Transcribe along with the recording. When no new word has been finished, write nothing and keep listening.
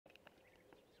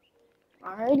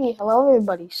Alrighty, hello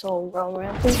everybody. So,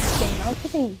 Rampage came out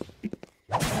today,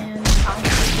 and I'm going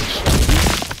to show you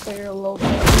clear a local.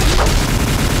 I'm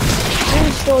going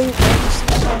to show you every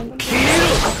single item,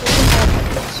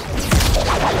 let's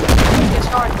get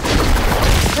started.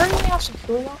 Currently, I have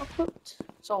security on equipped,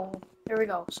 so here we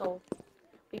go. So,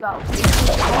 we got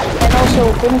and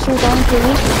also finishers on 3.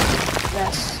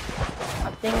 That's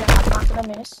a thing that I'm not gonna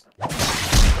miss.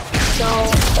 So,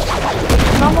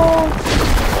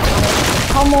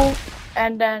 pummel,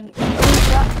 and then please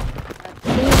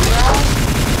grab,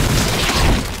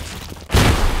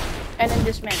 and then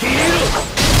dismantle.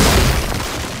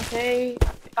 Okay,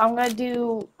 I'm gonna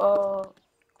do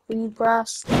cleave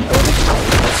brass.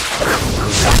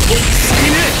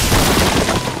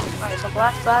 Alright, so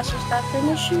black flash is that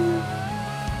finisher. I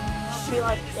don't feel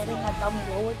like getting that dummy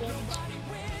roll again.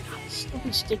 Still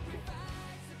be sticky.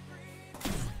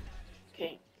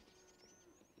 Okay.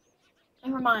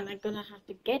 Never mind, I'm gonna have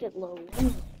to get it low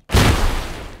anyway.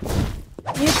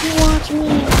 You can watch me.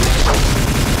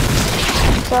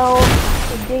 So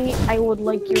today I would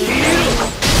like your opinion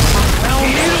on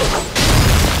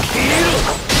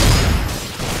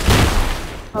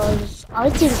because I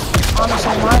think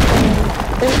honestly my opinion,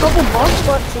 there's a couple bugs,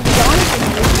 but to be honest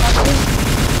with you, I think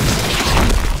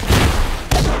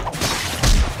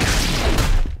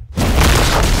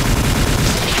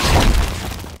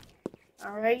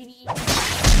alrighty.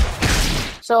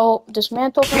 So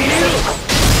dismantle furniture.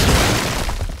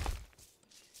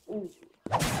 Ooh.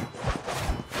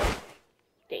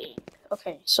 Dang.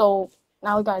 Okay, so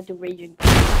now we gotta do raging.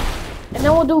 And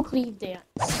then we'll do cleave dance.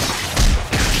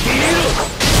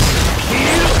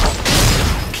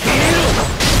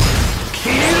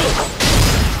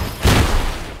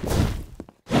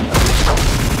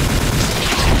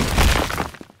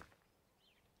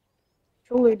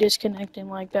 Truly disconnecting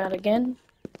like that again.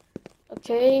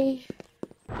 Okay.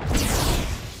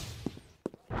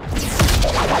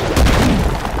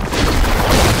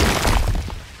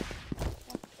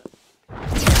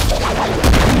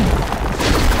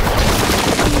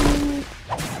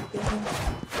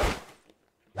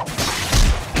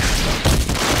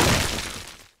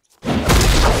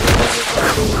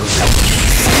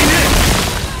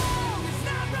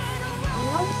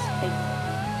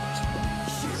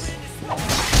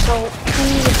 So,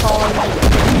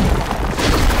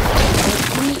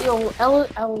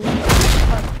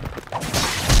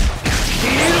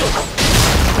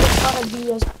 try to be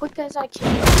as quick as I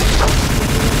can.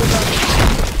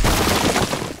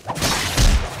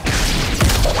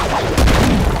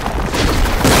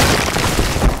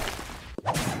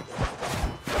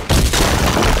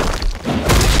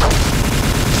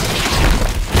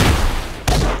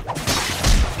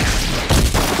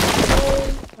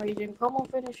 Are you doing promo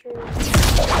finisher?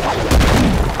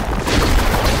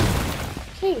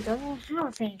 Okay, doesn't even have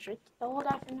a finisher. All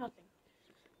that for nothing.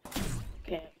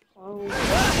 Okay.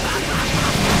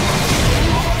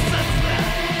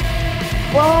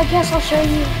 Well, I guess I'll show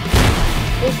you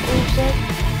this reset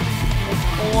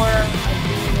before I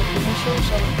do the finisher.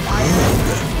 So fire.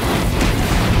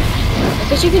 I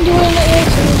guess you can do it in the air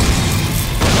too.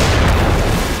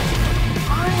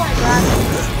 Oh my god.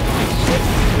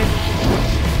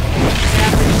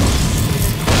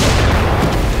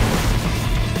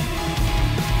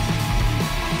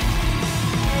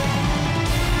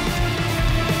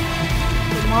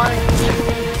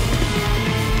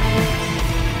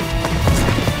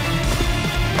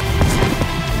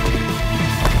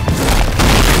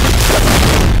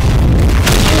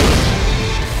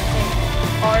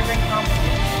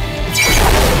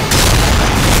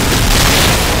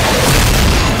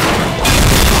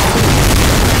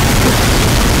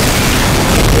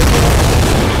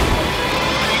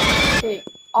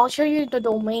 I'll show you the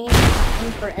domain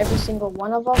for every single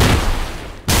one of them.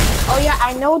 Oh yeah,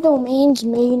 I know domains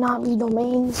may not be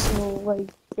domains, so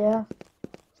like, yeah.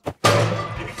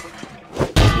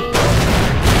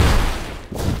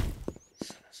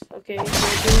 Okay, so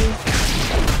we'll do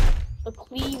a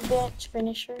cleave dance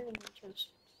finisher and just...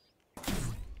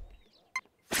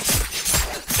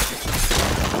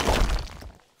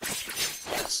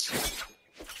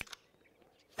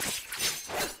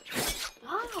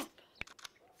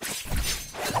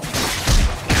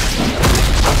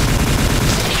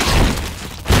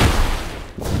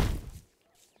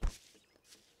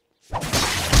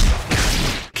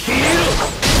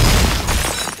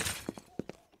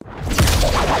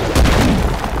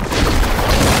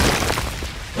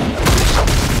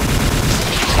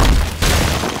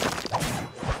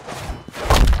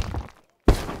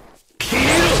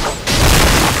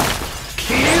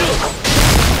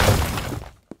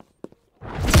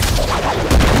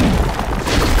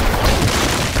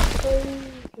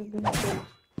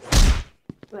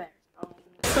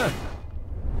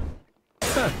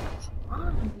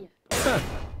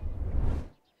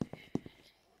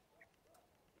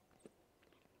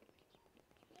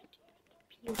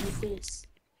 deal with this.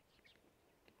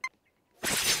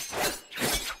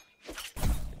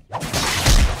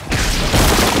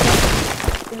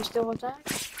 Can you still attack?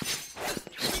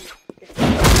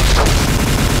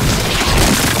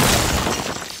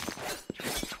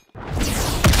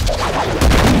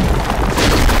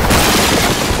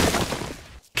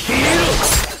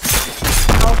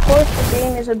 Now, of course, the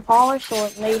game isn't polished, so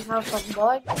it may have some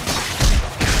bugs.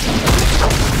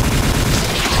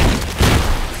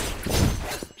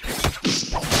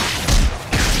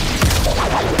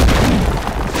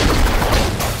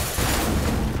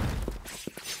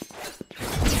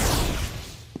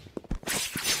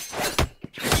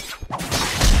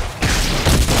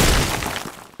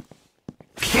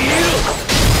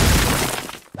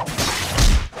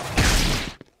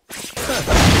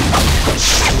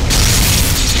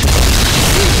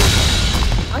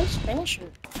 Nice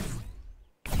finisher.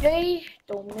 Okay,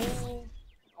 domain.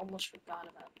 Almost forgot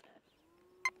about that.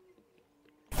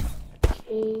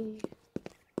 Okay.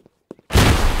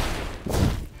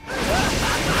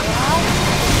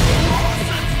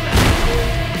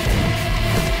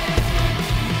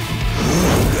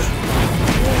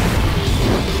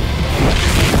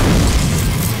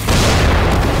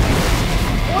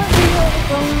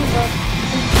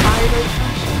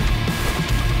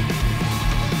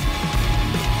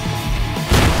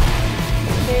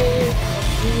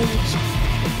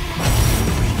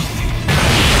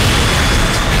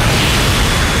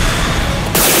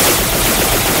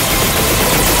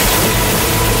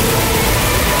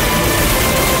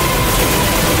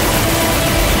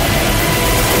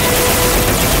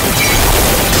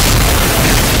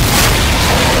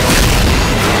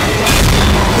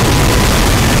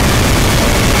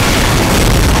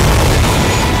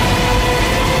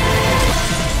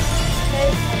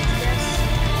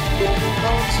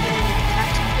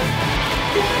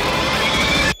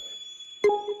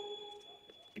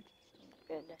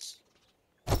 Goodness.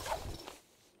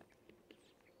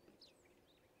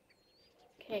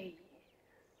 Okay.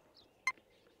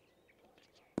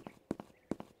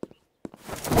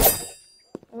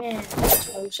 Man, this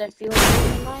moveset feels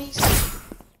really nice.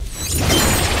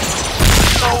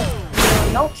 So, there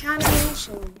are no cannons,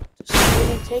 so this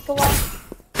didn't take a while.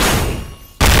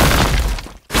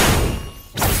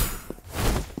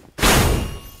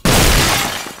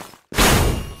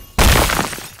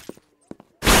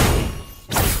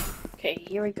 Okay,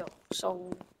 here we go.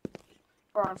 So,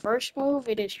 for our first move,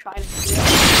 it is try to drill.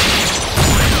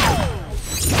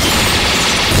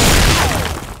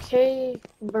 Okay,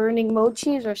 burning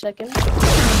mochi is our second.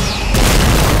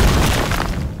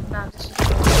 Nah, this is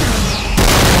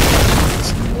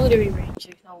glittery range.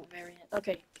 There's no variant.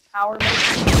 Okay, power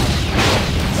mochi.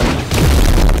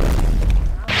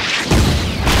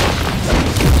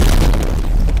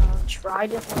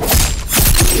 Trident.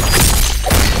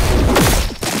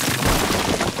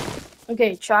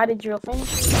 Okay, try to drill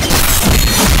finish.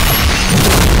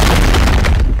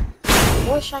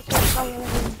 Wish I could summon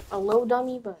a low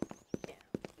dummy, but yeah.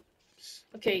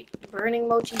 Okay, burning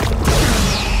mochi finisher.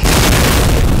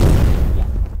 Yeah,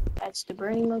 that's the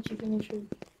burning mochi finisher.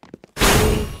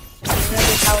 Another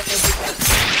power mochi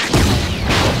finisher.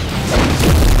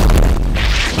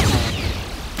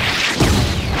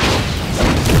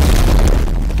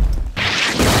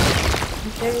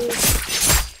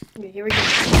 Okay, here we go.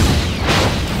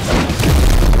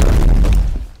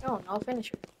 Oh, no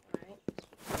finisher. Alright.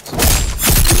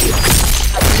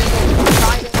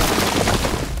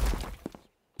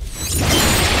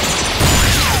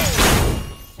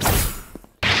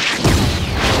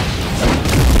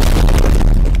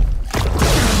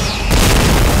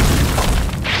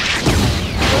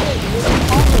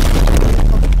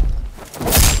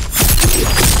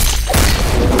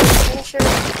 Finisher.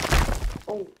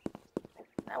 Oh,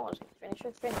 that wasn't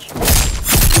finisher. Finisher.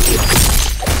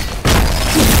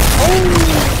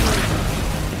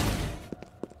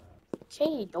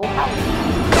 Okay, don't have it.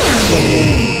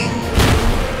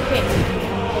 Okay,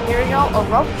 and here we go,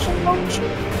 eruption mochi.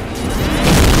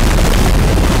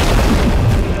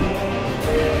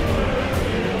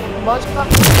 Buzz cut.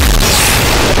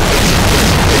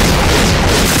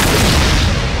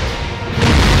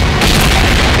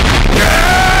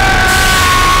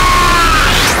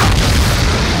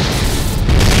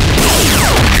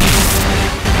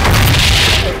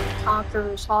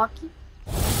 Conqueror's hockey.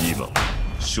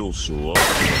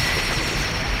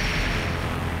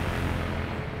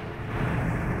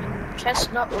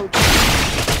 Chestnut roach.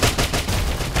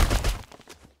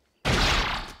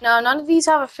 Now, none of these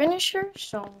have a finisher,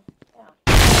 so yeah.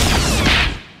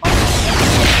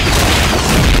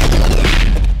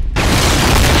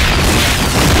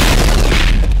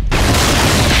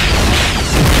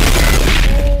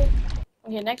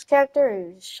 the next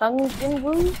character is Sung Jin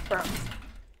Woo from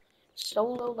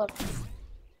Solo Level.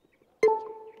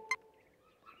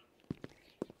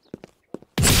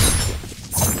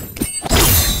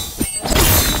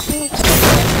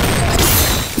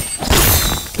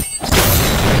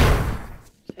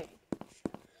 Okay,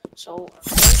 so our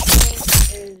first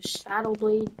one is Shadow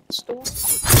Blade Storm.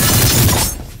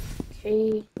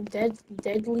 Okay,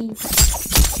 deadly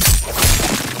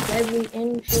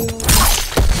infield.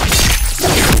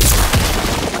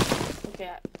 Okay,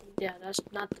 yeah, that's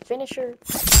not the finisher.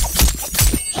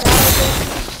 Shadow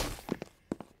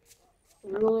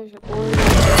Blade. Rulers authority.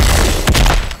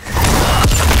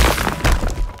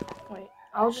 Wait,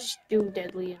 I'll just do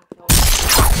deadly infield.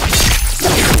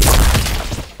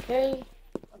 Okay,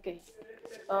 okay.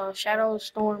 Shadow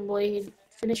Storm Blade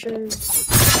finisher.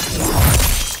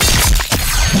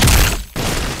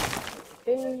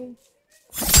 Okay.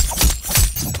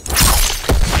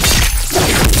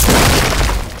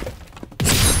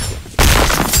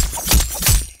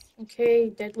 Okay,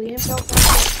 deadly impel.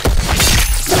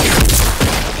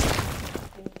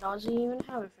 It doesn't even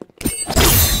have a finish.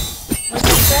 Like I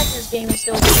said, this game is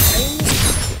still being made.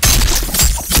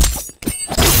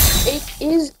 It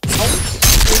is out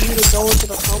for you to go to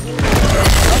the public,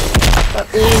 but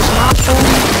it is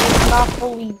not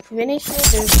fully finished yet.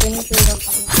 There's finishers of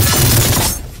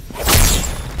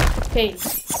okay.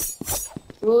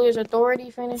 Ruler's authority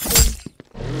finisher.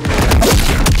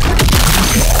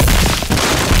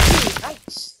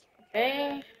 Nice.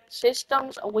 Okay.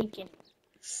 Systems awaken.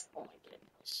 Oh my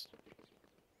goodness.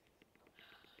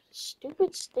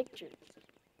 Stupid stickers.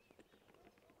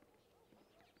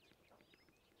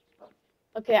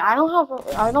 Okay, I don't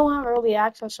have early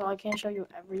access, so I can't show you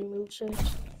every moveset.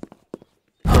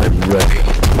 I'm ready.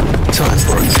 Time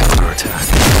for a counterattack.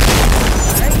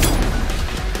 Alright.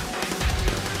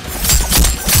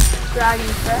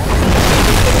 Dragon Breath.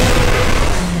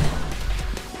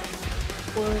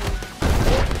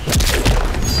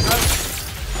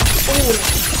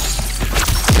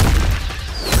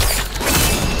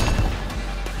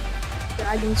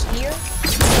 Dragon Spear.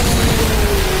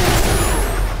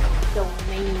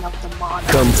 Domain of the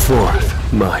monster. Come forth,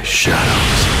 my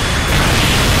shadows.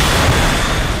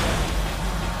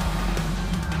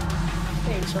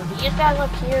 Okay, so these guys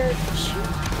up here can shoot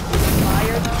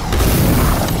fire though.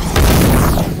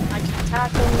 I can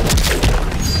attack them.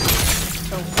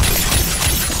 So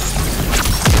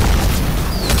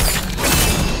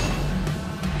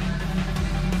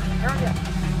there we go.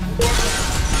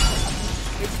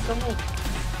 It's coming.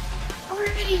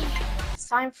 Alrighty. It's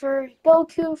time for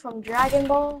Goku from Dragon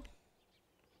Ball.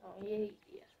 Oh yeah.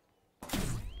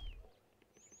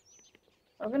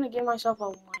 I'm gonna give myself a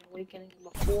Mind Awakening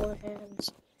beforehand.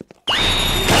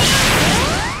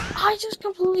 I just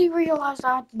completely realized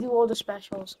I have to do all the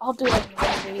specials. I'll do that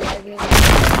in another video.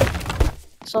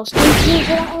 So stay tuned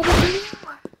for that other video.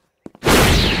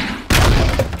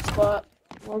 But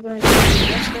we're gonna do the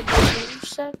rest of these move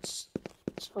sets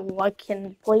so I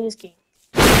can play this game.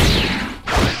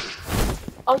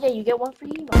 Oh yeah, you get one for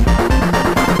you.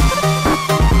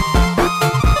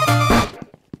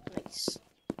 Nice.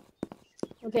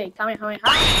 Okay, Kamehameha.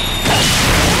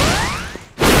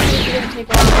 You're gonna take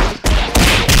off.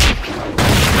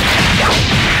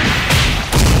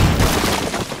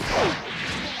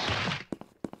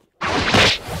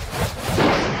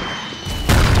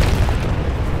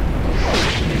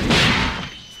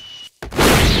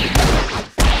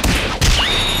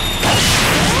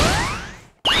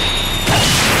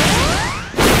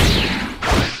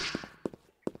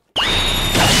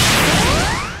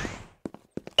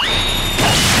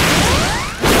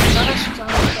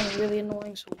 Really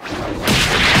annoying, so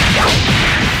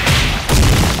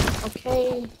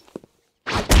okay.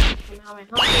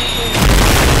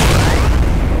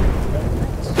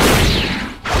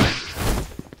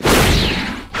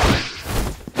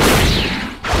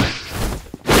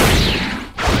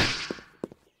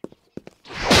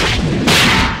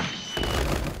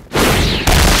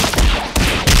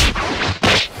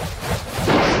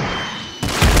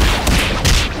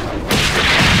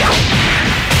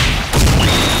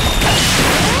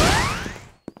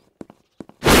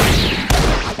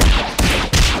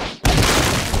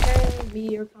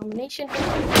 Meteor combination. Remember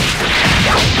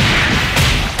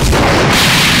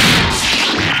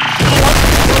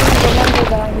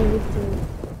that I needed to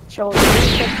show the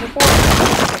research before.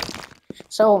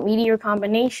 So meteor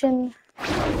combination.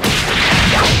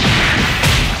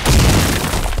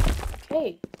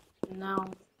 Okay, now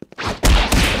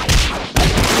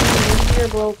meteor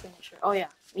blow finisher. Oh yeah,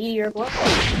 meteor blow. I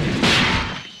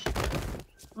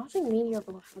don't think meteor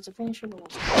blow has a finisher,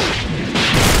 but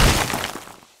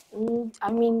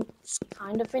I mean, it's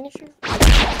kind of finisher.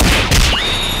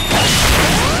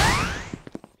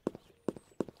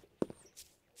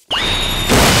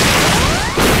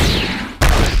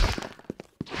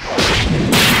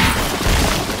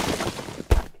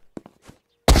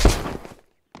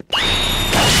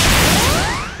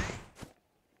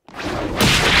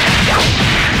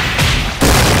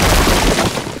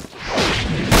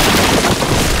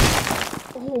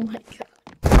 Oh my god.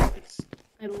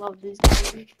 I love this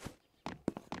game.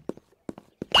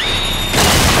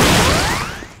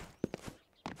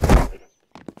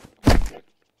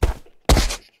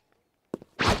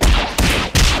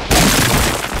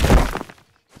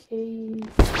 Okay.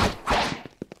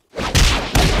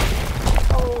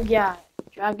 Oh yeah.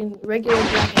 Regular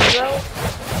dragon throw.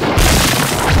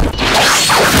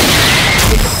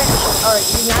 Alright,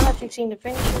 now that you've seen the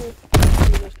finisher,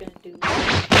 we're just gonna do.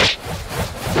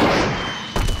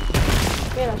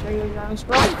 Okay, that's regular dragon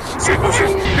throw.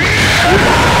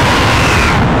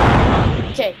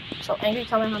 Okay, so angry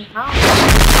coming on top.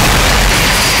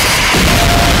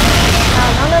 Now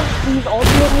none of these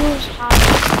ultimate moves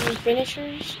have any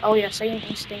finishers. Oh yeah, Saiyan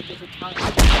Instinct is a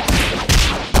counter.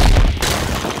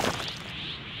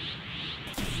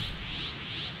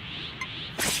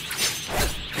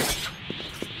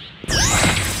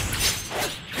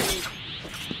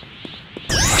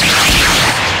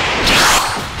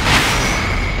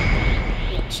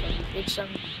 Some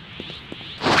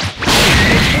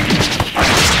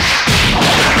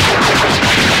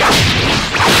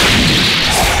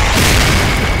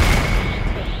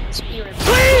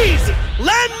please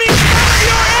lend me some of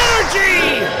your energy.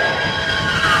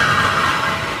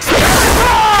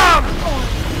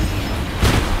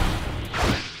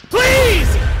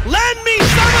 Please lend me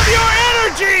some of your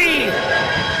energy.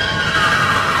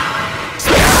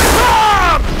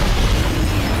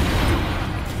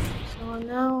 So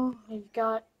now we've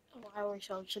got our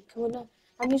Shakuna.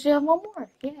 I need to have one more.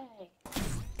 Yay.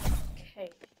 Okay.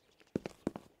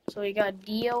 So we got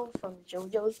Dio from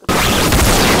JoJo's.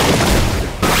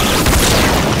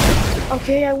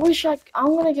 Okay, I wish I'm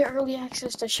gonna get early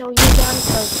access to show you guys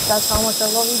because that's how much I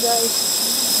love you guys.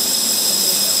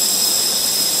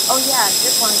 Oh yeah,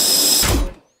 this one.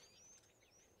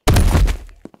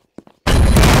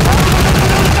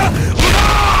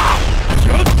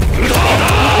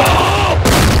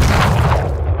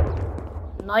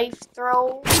 Knife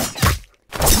throw.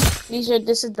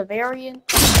 This is the variant.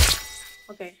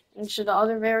 Okay, and so the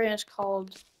other variant is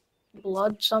called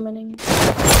blood summoning.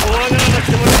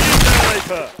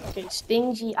 Okay,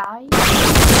 stingy eye.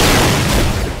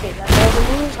 Okay, that's all the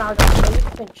moves. Now I gotta show you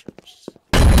the finishers.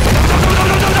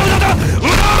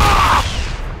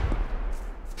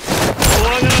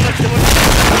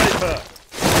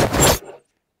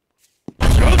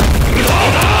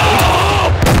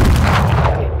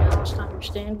 Okay, now it's time for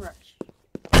stand rush.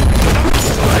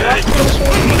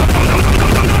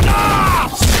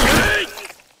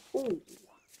 Ooh,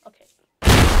 okay.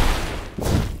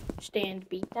 Stand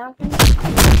beat down.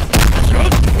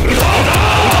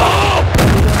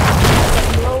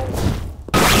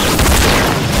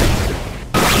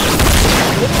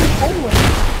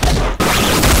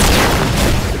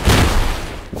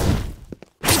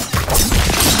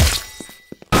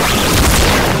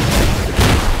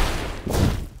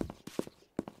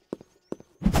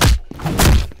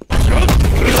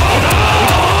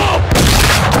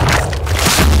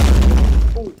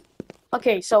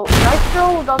 Okay, so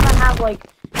Nitro doesn't have like,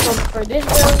 so for this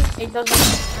build, it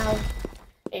doesn't have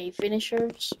a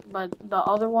finishers, but the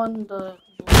other one, the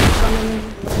summoning,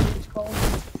 whatever it's called,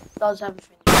 does have a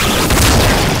finisher.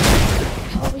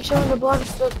 I'll be showing the blood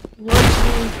spewing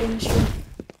finisher.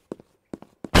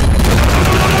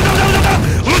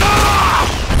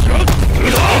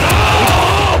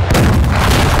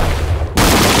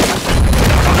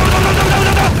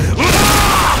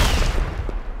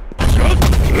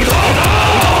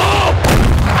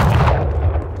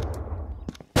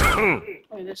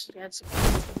 Okay, that's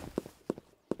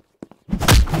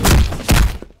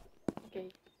okay.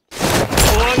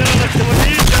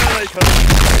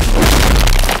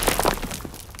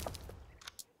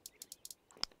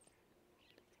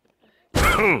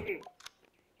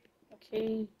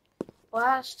 Okay,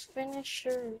 last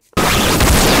finisher.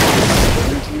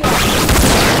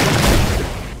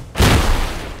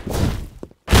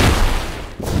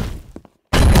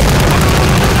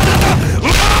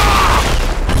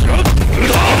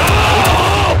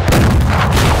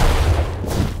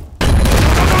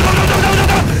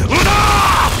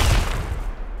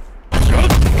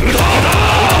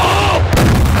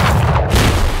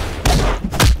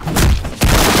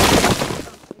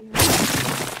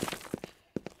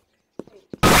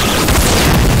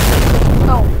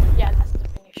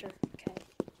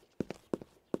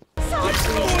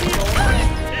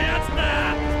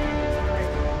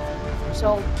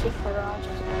 So kick barrage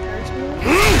is the first move.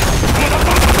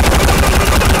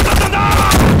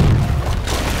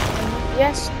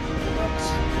 Yes,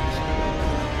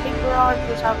 kick barrage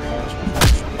was how finish was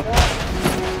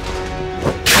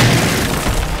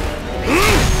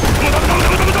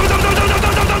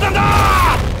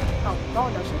Oh, no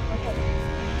it doesn't.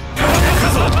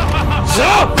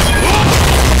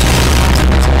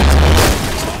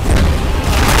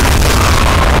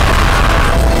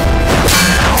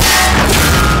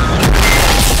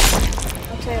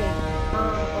 Okay.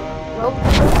 Rope.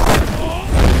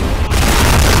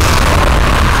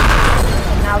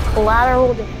 And now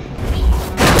collateral damage.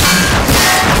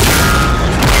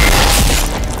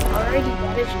 Alrighty,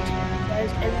 that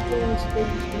is everything in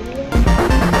today's video.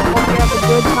 Hope you have a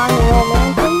good time.